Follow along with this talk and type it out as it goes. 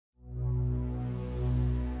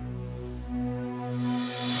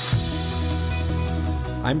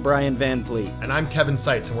I'm Brian Van Vliet. And I'm Kevin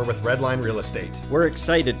Seitz, and we're with Redline Real Estate. We're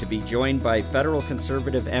excited to be joined by federal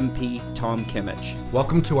Conservative MP Tom Kmiec.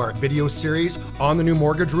 Welcome to our video series on the new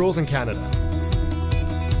mortgage rules in Canada.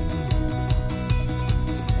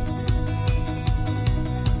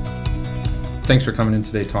 Thanks for coming in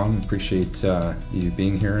today, Tom. Appreciate you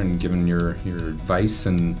being here and giving your advice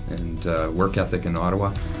and work ethic in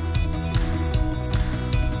Ottawa.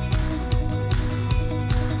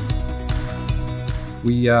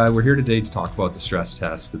 We're here today to talk about the stress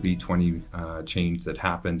test, the B20 change that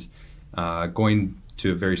happened. Going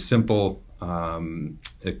to a very simple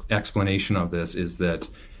explanation of this is that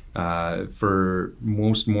for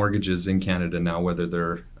most mortgages in Canada now, whether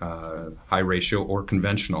they're high ratio or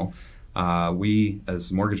conventional, we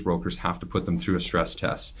as mortgage brokers have to put them through a stress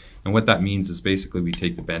test. And what that means is basically we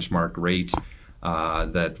take the benchmark rate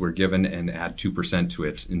that we're given and add 2% to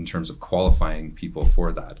it in terms of qualifying people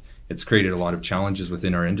for that. It's created a lot of challenges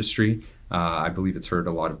within our industry. I believe it's hurt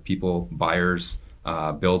a lot of people, buyers,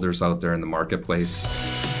 builders out there in the marketplace.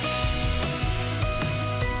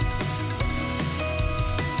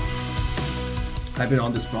 I've been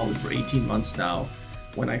on this probably for 18 months now.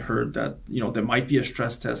 When I heard that there might be a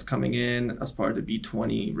stress test coming in as part of the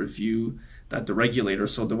B20 review, that the regulator,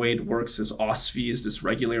 so the way it works is OSFI is this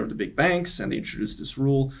regulator of the big banks, and they introduced this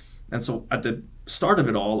rule. And so at the start of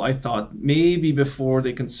it all, I thought maybe before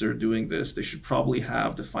they consider doing this, they should probably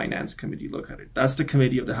have the Finance Committee look at it. That's the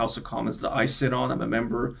committee of the House of Commons that I sit on. I'm a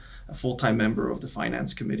member, a full-time member of the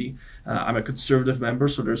Finance Committee. I'm a Conservative member,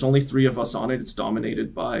 so there's only 3 of us on it. It's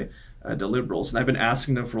dominated by the Liberals. And I've been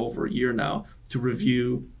asking them for over a year now to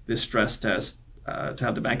review this stress test, to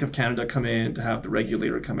have the Bank of Canada come in, to have the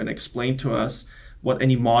regulator come in, explain to us what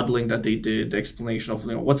any modeling that they did, the explanation of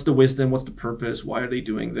what's the wisdom, what's the purpose, why are they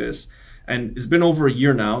doing this? And it's been over a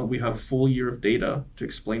year now. We have a full year of data to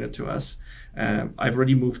explain it to us. I've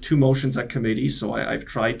already moved 2 motions at committee, so I've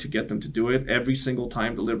tried to get them to do it. Every single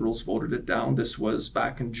time the Liberals voted it down. This was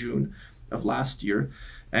back in June of last year.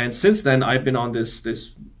 And since then, I've been on this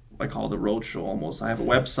I call it a roadshow almost. I have a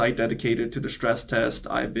website dedicated to the stress test.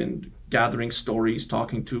 I've been gathering stories,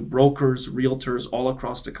 talking to brokers, realtors all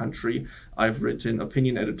across the country. I've written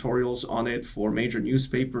opinion editorials on it for major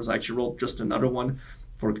newspapers. I actually wrote just another one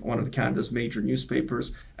for one of Canada's major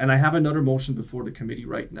newspapers. And I have another motion before the committee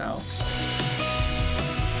right now.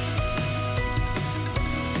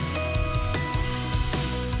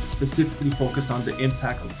 Specifically focused on the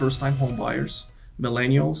impact of first-time homebuyers,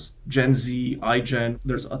 millennials, Gen Z, iGen.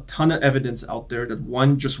 There's a ton of evidence out there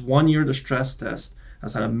that just one year of the stress test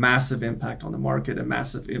has had a massive impact on the market, a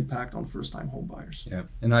massive impact on first-time home buyers. Yeah,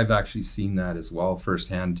 and I've actually seen that as well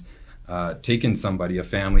firsthand. Taken somebody, a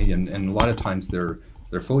family, and a lot of times they're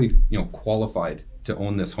fully qualified to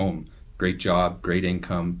own this home. Great job, great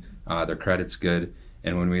income, their credit's good.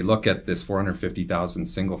 And when we look at this $450,000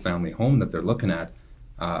 single-family home that they're looking at,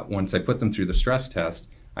 once I put them through the stress test,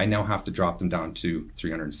 I now have to drop them down to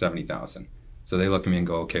 $370,000. So they look at me and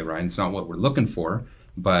go, okay, Ryan, it's not what we're looking for,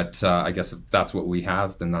 but I guess if that's what we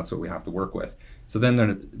have, then that's what we have to work with. So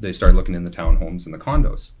then they start looking in the townhomes and the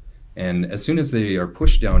condos. And as soon as they are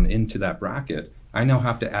pushed down into that bracket, I now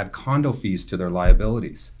have to add condo fees to their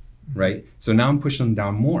liabilities, right? So now I'm pushing them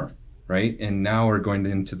down more, right? And now we're going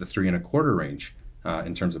into the 3.25 range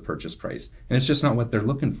in terms of purchase price. And it's just not what they're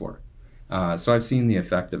looking for. So I've seen the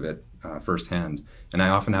effect of it firsthand. And I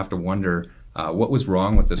often have to wonder what was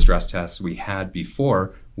wrong with the stress tests we had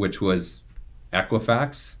before, which was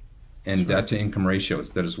Equifax and debt to income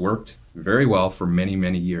ratios that has worked very well for many,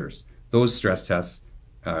 many years. Those stress tests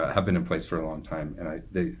have been in place for a long time,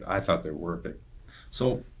 and I thought they were working.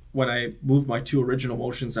 So when I moved my 2 original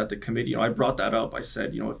motions at the committee, I brought that up. I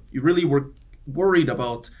said, if you really were worried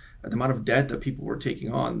about the amount of debt that people were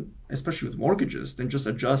taking on, especially with mortgages, then just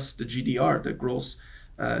adjust the GDR, the gross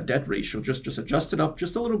debt ratio, just adjust it up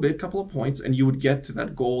just a little bit, couple of points, and you would get to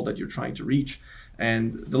that goal that you're trying to reach.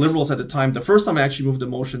 And the Liberals at the time, the first time I actually moved the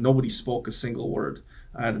motion, nobody spoke a single word.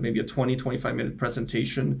 I had maybe a 25 minute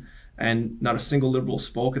presentation, and not a single Liberal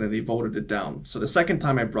spoke, and then they voted it down. So the second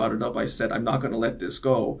time I brought it up, I said, I'm not going to let this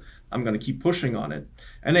go. I'm going to keep pushing on it.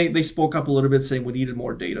 And they spoke up a little bit, saying we needed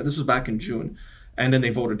more data. This was back in June, and then they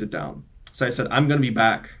voted it down. So I said, I'm going to be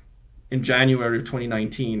back in January of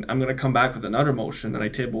 2019. I'm going to come back with another motion, and I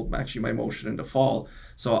tabled actually my motion in the fall.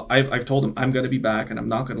 So I've told them I'm going to be back, and I'm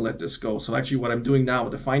not going to let this go. So actually what I'm doing now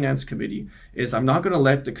with the Finance Committee is I'm not going to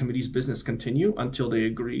let the committee's business continue until they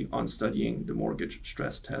agree on studying the mortgage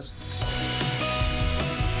stress test.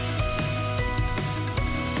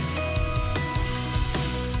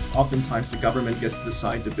 Oftentimes the government gets to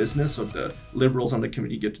decide the business, or the Liberals on the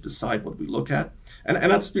committee get to decide what we look at. And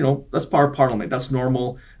that's, that's part of Parliament. That's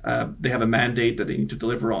normal. They have a mandate that they need to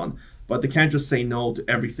deliver on. But they can't just say no to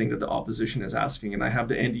everything that the opposition is asking. And I have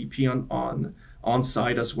the NDP on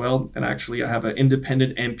side as well. And actually I have an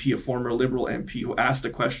independent MP, a former Liberal MP, who asked a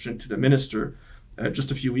question to the minister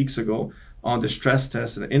just a few weeks ago on the stress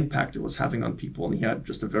test and the impact it was having on people. And he had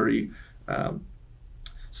just a very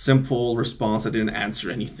simple response. I didn't answer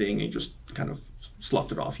anything. He just kind of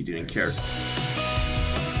sloughed it off. He didn't care.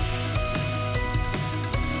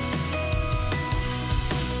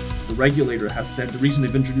 The regulator has said the reason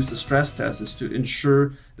they've introduced the stress test is to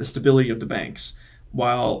ensure the stability of the banks.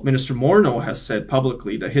 While Minister Morneau has said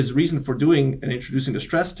publicly that his reason for doing and introducing the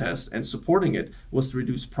stress test and supporting it was to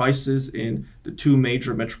reduce prices in the two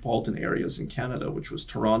major metropolitan areas in Canada, which was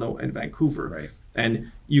Toronto and Vancouver. Right.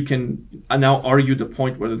 And you can now argue the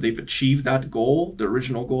point whether they've achieved that goal, the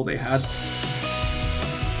original goal they had.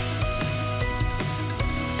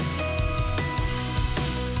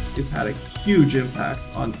 It's had a huge impact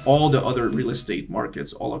on all the other real estate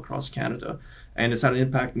markets all across Canada. And it's had an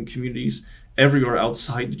impact in communities everywhere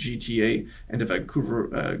outside the GTA and the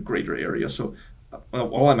Vancouver greater area. So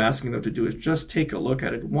all I'm asking them to do is just take a look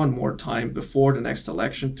at it one more time before the next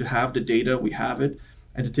election, to have the data, we have it,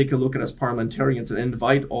 and to take a look at it as parliamentarians and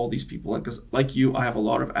invite all these people in. Because like you, I have a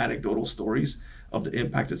lot of anecdotal stories of the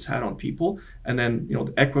impact it's had on people. And then,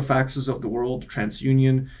 the Equifaxes of the world,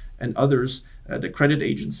 TransUnion, and others, the credit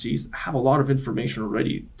agencies have a lot of information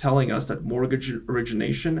already telling us that mortgage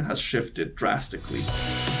origination has shifted drastically.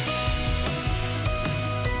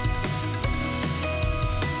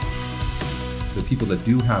 The people that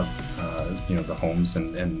do have, the homes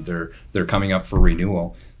and they're coming up for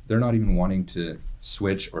renewal, they're not even wanting to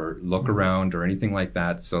switch or look around or anything like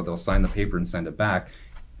that. So they'll sign the paper and send it back.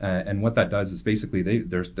 And what that does is basically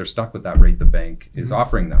they're stuck with that rate the bank is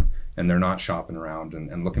offering them, and they're not shopping around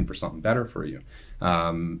and looking for something better for you.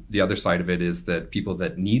 The other side of it is that people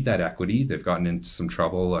that need that equity, they've gotten into some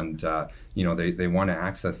trouble, and they want to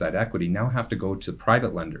access that equity, now have to go to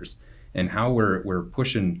private lenders. And how we're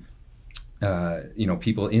pushing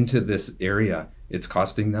people into this area, it's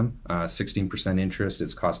costing them 16% interest,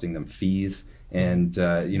 it's costing them fees. And,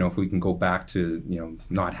 if we can go back to,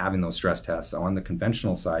 not having those stress tests on the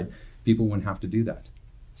conventional side, people wouldn't have to do that.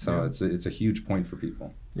 So yeah. It's a huge point for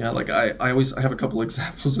people. Yeah, like I have a couple of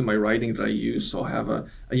examples in my writing that I use. So I have a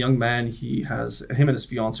young man, him and his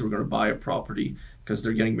fiance were going to buy a property because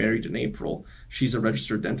they're getting married in April. She's a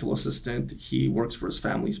registered dental assistant. He works for his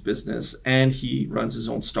family's business, and he runs his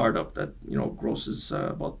own startup that, grosses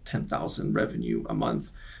about 10,000 revenue a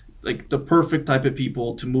month. Like the perfect type of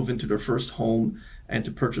people to move into their first home and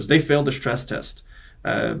to purchase. They failed the stress test.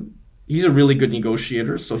 He's a really good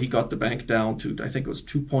negotiator, so he got the bank down to, I think it was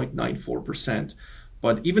 2.94%.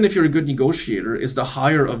 But even if you're a good negotiator, it's the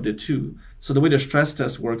higher of the two. So the way the stress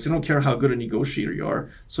test works, they don't care how good a negotiator you are.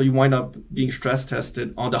 So you wind up being stress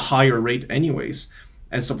tested on the higher rate anyways.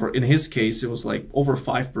 And so in his case, it was like over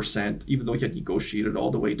 5%, even though he had negotiated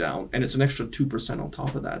all the way down. And it's an extra 2% on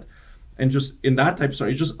top of that. And just in that type of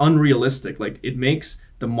story, it's just unrealistic. Like, it makes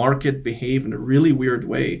the market behave in a really weird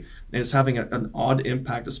way. And it's having an odd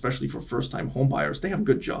impact, especially for first-time home buyers. They have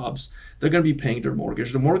good jobs. They're going to be paying their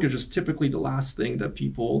mortgage. The mortgage is typically the last thing that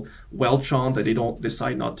people welch on, that they don't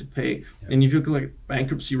decide not to pay. Yeah. And if you look at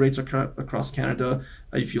bankruptcy rates across Canada,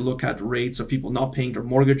 if you look at rates of people not paying their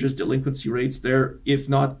mortgages, delinquency rates, they're, if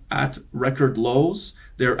not at record lows,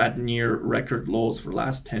 they're at near record lows for the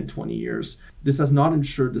last 10, 20 years. This has not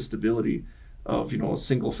ensured the stability of,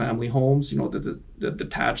 single family homes, the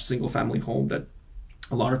detached single family home that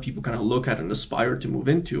a lot of people kind of look at and aspire to move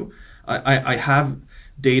into. I have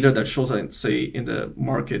data that shows that, say, in the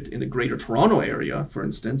market in the greater Toronto area, for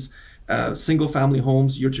instance, single family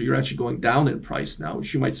homes year to year actually going down in price now,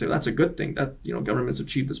 which you might say, well, that's a good thing, that government's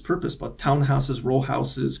achieved this purpose. But townhouses, row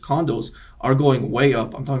houses, condos are going way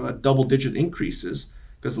up. I'm talking about double-digit increases,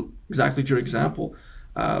 because exactly to your example,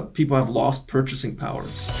 people have lost purchasing power.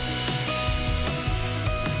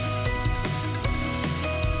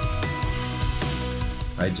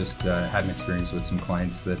 I just had an experience with some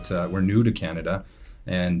clients that were new to Canada,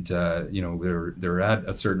 and they're at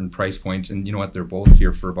a certain price point, and you know what, they're both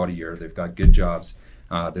here for about a year. They've got good jobs,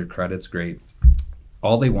 their credit's great.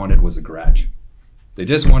 All they wanted was a garage. They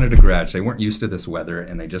just wanted a garage. They weren't used to this weather,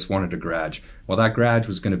 and they just wanted a garage. Well, that garage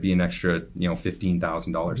was going to be an extra,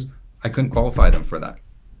 $15,000. I couldn't qualify them for that.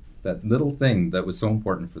 That little thing that was so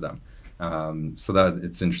important for them. So that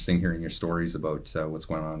it's interesting hearing your stories about what's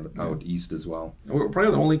going on out east as well. We're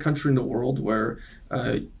probably the only country in the world where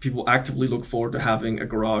people actively look forward to having a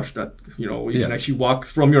garage that, you can actually walk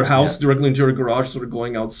from your house directly into your garage, sort of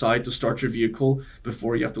going outside to start your vehicle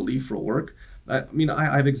before you have to leave for work. I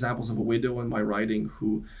have examples of a widow in my writing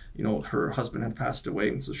who, her husband had passed away,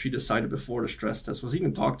 and so she decided before the stress test was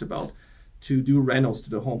even talked about to do rentals to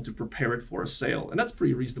the home to prepare it for a sale. And that's a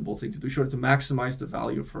pretty reasonable thing to do, sure, to maximize the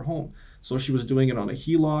value of her home. So she was doing it on a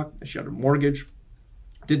HELOC, she had a mortgage,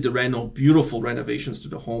 did the beautiful renovations to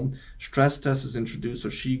the home. Stress test is introduced, so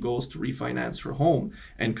she goes to refinance her home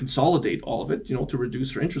and consolidate all of it, to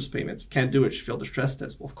reduce her interest payments. Can't do it, she failed the stress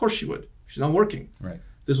test. Well, of course she would. She's not working. Right.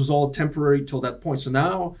 This was all temporary till that point. So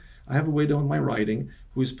now I have a widow in my writing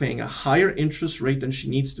who's paying a higher interest rate than she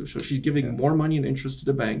needs to. So she's giving more money in interest to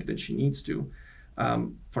the bank than she needs to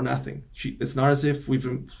for nothing. It's not as if we've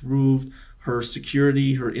improved her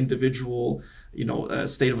security, her individual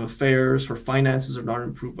state of affairs, her finances are not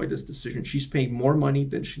improved by this decision. She's paying more money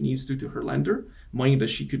than she needs to her lender, money that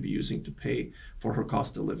she could be using to pay for her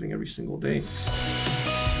cost of living every single day.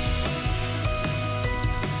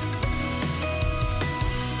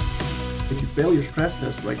 If you fail your stress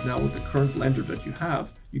test right now with the current lender that you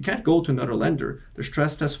have, you can't go to another lender. The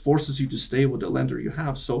stress test forces you to stay with the lender you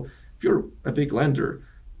have. So if you're a big lender,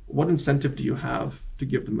 what incentive do you have to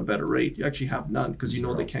give them a better rate? You actually have none, because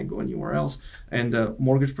they can't go anywhere else. And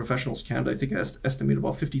Mortgage Professionals Canada, I think I estimate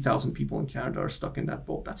about 50,000 people in Canada are stuck in that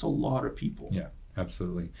boat. That's a lot of people. Yeah,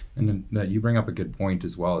 absolutely. And then you bring up a good point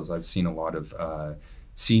as well, as I've seen a lot of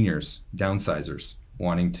seniors, downsizers,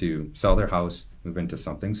 wanting to sell their house, move into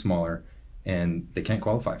something smaller, and they can't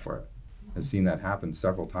qualify for it. I've seen that happen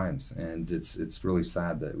several times, and it's really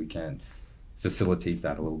sad that we can't facilitate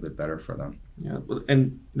that a little bit better for them. Yeah,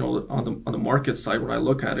 and on the market side, when I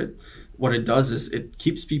look at it, what it does is it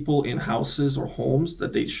keeps people in houses or homes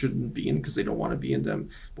that they shouldn't be in because they don't want to be in them.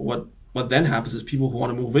 But what then happens is people who want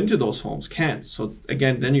to move into those homes can't. So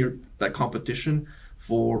again, then that competition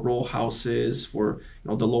for row houses, for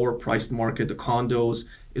the lower priced market, the condos,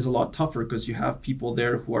 is a lot tougher because you have people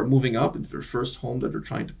there who are moving up into their first home that they're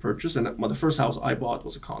trying to purchase. And the first house I bought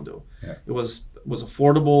was a condo. Yeah. It was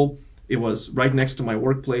affordable. It was right next to my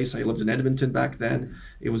workplace. I lived in Edmonton back then.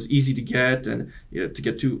 It was easy to get, and to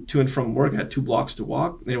get to and from work, I had 2 blocks to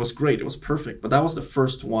walk. And it was great. It was perfect. But that was the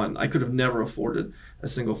first one. I could have never afforded a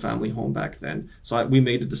single family home back then. So we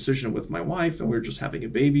made a decision with my wife, and we were just having a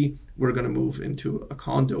baby. We're going to move into a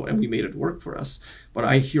condo, and we made it work for us. But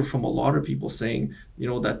I hear from a lot of people saying,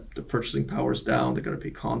 that the purchasing power is down. They got to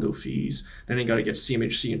pay condo fees. Then they got to get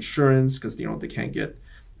CMHC insurance because they can't get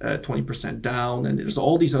 20% down, and there's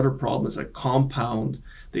all these other problems that compound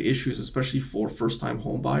the issues, especially for first-time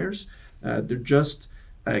home buyers. They're just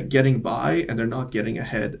getting by, and they're not getting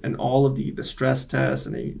ahead. And all of the stress tests,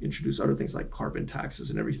 and they introduce other things like carbon taxes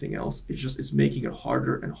and everything else. It's making it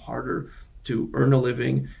harder and harder to earn a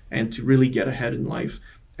living and to really get ahead in life,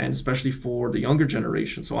 and especially for the younger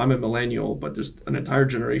generation. So I'm a millennial, but there's an entire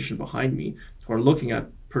generation behind me who are looking at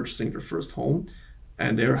purchasing their first home,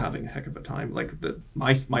 and they're having a heck of a time. Like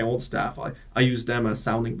my old staff, I use them as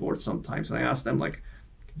sounding board sometimes. And I ask them, like,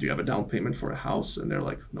 do you have a down payment for a house? And they're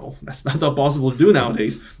like, no, that's not that possible to do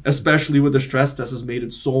nowadays, especially with the stress test has made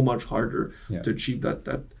it so much harder to achieve that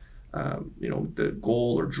the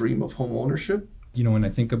goal or dream of home ownership. When I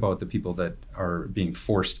think about the people that are being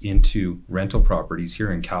forced into rental properties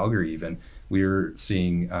here in Calgary, even, we're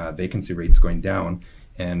seeing vacancy rates going down,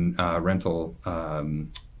 and rental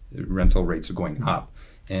rates are going up.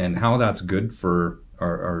 And how that's good for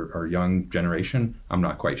our young generation, I'm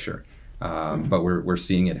not quite sure. But we're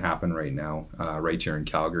seeing it happen right now, right here in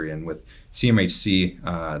Calgary. And with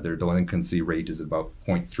CMHC, their delinquency rate is about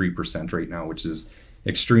 0.3% right now, which is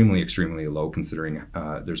extremely, extremely low, considering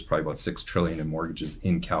there's probably about $6 trillion in mortgages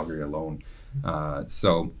in Calgary alone.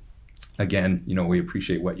 So again, we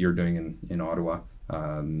appreciate what you're doing in Ottawa,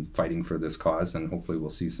 fighting for this cause, and hopefully we'll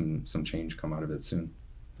see some change come out of it soon.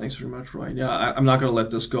 Thanks very much, Ryan. Yeah, I'm not going to let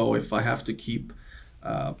this go. If I have to keep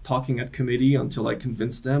talking at committee until I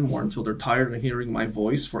convince them, or until they're tired of hearing my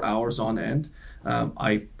voice for hours on end,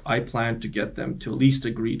 I plan to get them to at least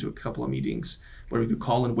agree to a couple of meetings where we could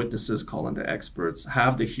call in witnesses, call in the experts,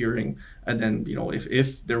 have the hearing, and then,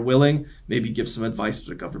 if they're willing, maybe give some advice to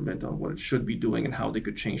the government on what it should be doing and how they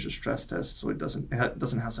could change the stress test so it doesn't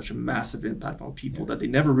have such a massive impact on people that they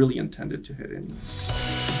never really intended to hit anyways.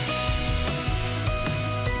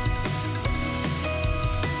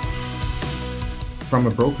 From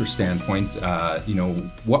a broker standpoint,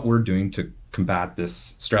 what we're doing to combat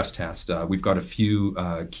this stress test, we've got a few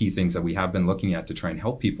key things that we have been looking at to try and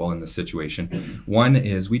help people in this situation. One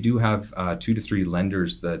is we do have 2 to 3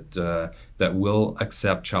 lenders that will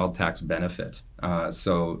accept child tax benefit.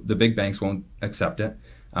 So the big banks won't accept it,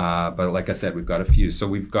 but like I said, we've got a few. So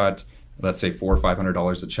we've got, let's say, $400 or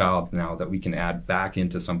 $500 a child now that we can add back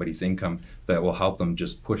into somebody's income that will help them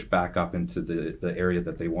just push back up into the area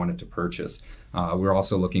that they wanted to purchase. We're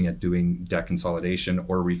also looking at doing debt consolidation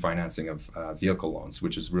or refinancing of vehicle loans,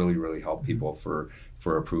 which has really helped people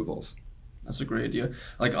for approvals. That's a great idea.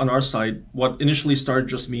 Like on our side, what initially started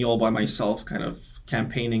just me all by myself kind of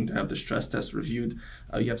campaigning to have the stress test reviewed.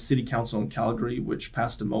 You have City Council in Calgary, which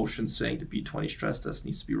passed a motion saying the B20 stress test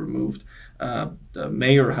needs to be removed. The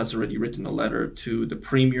mayor has already written a letter to the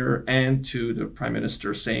premier and to the prime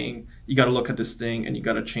minister saying, you got to look at this thing and you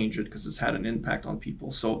got to change it because it's had an impact on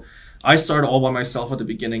people. So I started all by myself at the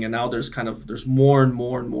beginning, and now there's more and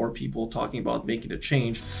more people talking about making a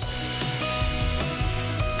change.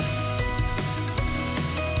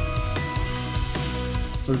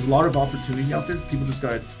 So there's a lot of opportunity out there. People just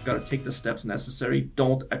got to take the steps necessary.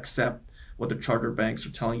 Don't accept what the charter banks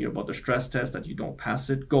are telling you about the stress test, that you don't pass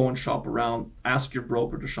it. Go and shop around. Ask your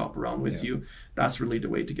broker to shop around with you. That's really the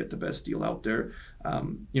way to get the best deal out there.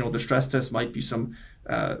 The stress test might be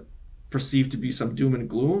perceived to be some doom and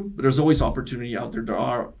gloom, but there's always opportunity out there. There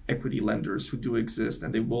are equity lenders who do exist,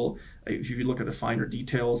 and they will, if you look at the finer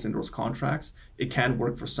details in those contracts, it can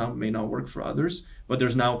work for some, may not work for others, but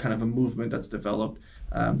there's now kind of a movement that's developed.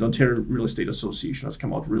 The Ontario Real Estate Association has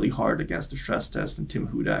come out really hard against the stress test, and Tim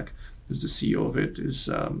Hudak, who's the CEO of it, is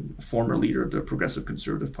a former leader of the Progressive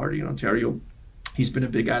Conservative Party in Ontario. He's been a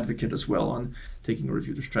big advocate as well on taking a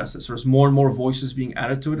review to stress test. So there's more and more voices being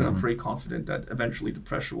added to it, and I'm pretty confident that eventually the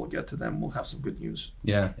pressure will get to them. We'll have some good news.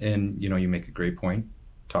 Yeah, and you make a great point.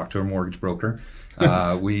 Talk to a mortgage broker.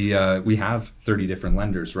 We have 30 different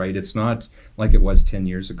lenders, right? It's not like it was 10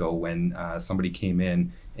 years ago when somebody came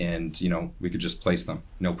in and we could just place them,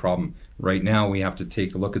 no problem. Right now we have to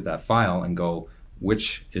take a look at that file and go,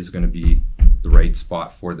 which is going to be the right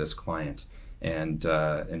spot for this client. And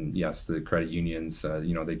yes, the credit unions,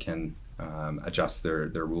 they can adjust their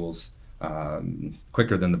rules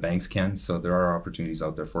quicker than the banks can. So there are opportunities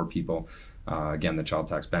out there for people. Again, the child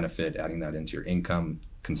tax benefit, adding that into your income,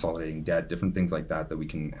 consolidating debt, different things like that we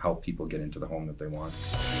can help people get into the home that they want.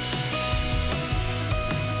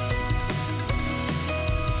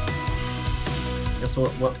 Yeah, so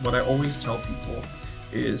what I always tell people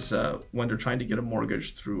is when they're trying to get a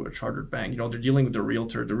mortgage through a chartered bank, they're dealing with the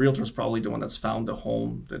realtor. The realtor is probably the one that's found the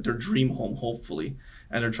home, their dream home, hopefully,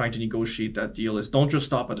 and they're trying to negotiate that deal. Is don't just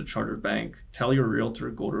stop at a chartered bank. Tell your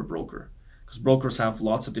realtor, go to a broker, because brokers have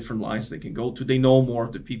lots of different lines they can go to. They know more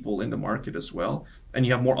of the people in the market as well, and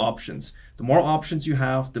you have more options. The more options you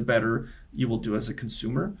have, the better you will do as a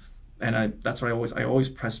consumer. And that's what I always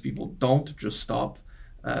press people. Don't just stop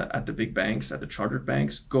at the big banks, at the chartered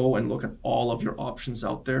banks. Go and look at all of your options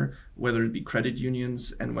out there, whether it be credit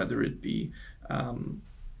unions and whether it be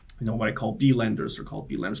what I call B lenders. They're called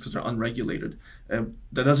B lenders because they're unregulated. That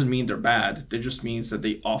doesn't mean they're bad. It just means that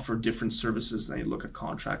they offer different services and they look at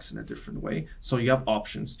contracts in a different way. So you have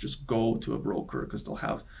options. Just go to a broker because they'll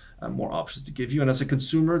have more options to give you. And as a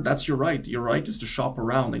consumer, that's your right. Your right is to shop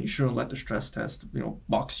around, and you shouldn't let the stress test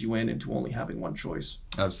box you in into only having one choice.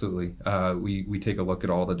 Absolutely. We take a look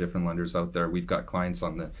at all the different lenders out there. We've got clients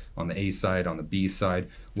on the A side, on the B side.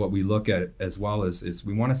 What we look at as well is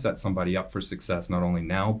we want to set somebody up for success, not only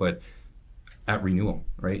now, but at renewal,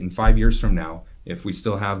 right? In 5 years from now, if we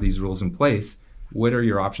still have these rules in place, what are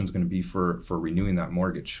your options going to be for renewing that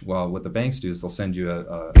mortgage? Well, what the banks do is they'll send you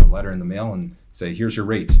a letter in the mail and say, here's your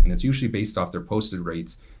rate. And it's usually based off their posted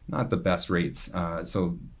rates, not the best rates.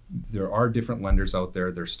 So there are different lenders out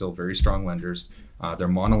there. They're still very strong lenders. They're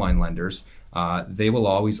monoline lenders. They will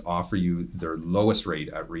always offer you their lowest rate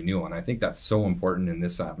at renewal. And I think that's so important in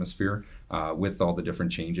this atmosphere with all the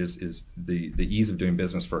different changes, is the ease of doing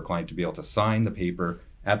business for a client to be able to sign the paper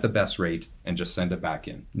at the best rate and just send it back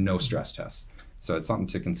in. No stress tests. So it's something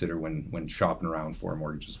to consider when shopping around for a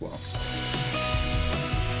mortgage as well.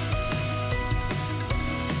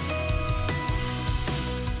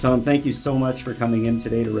 Tom, thank you so much for coming in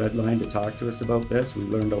today to Redline to talk to us about this. We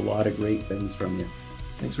learned a lot of great things from you.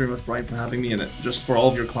 Thanks very much, Brian, for having me. And just for all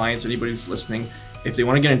of your clients, anybody who's listening, if they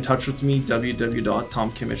want to get in touch with me,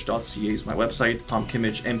 www.tomkmiec.ca is my website,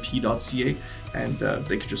 tomkmiecmp.ca, and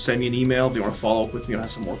they could just send me an email if they want to follow up with me or have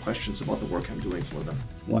some more questions about the work I'm doing for them.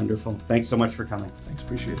 Wonderful. Thanks so much for coming. Thanks,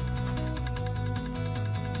 appreciate it.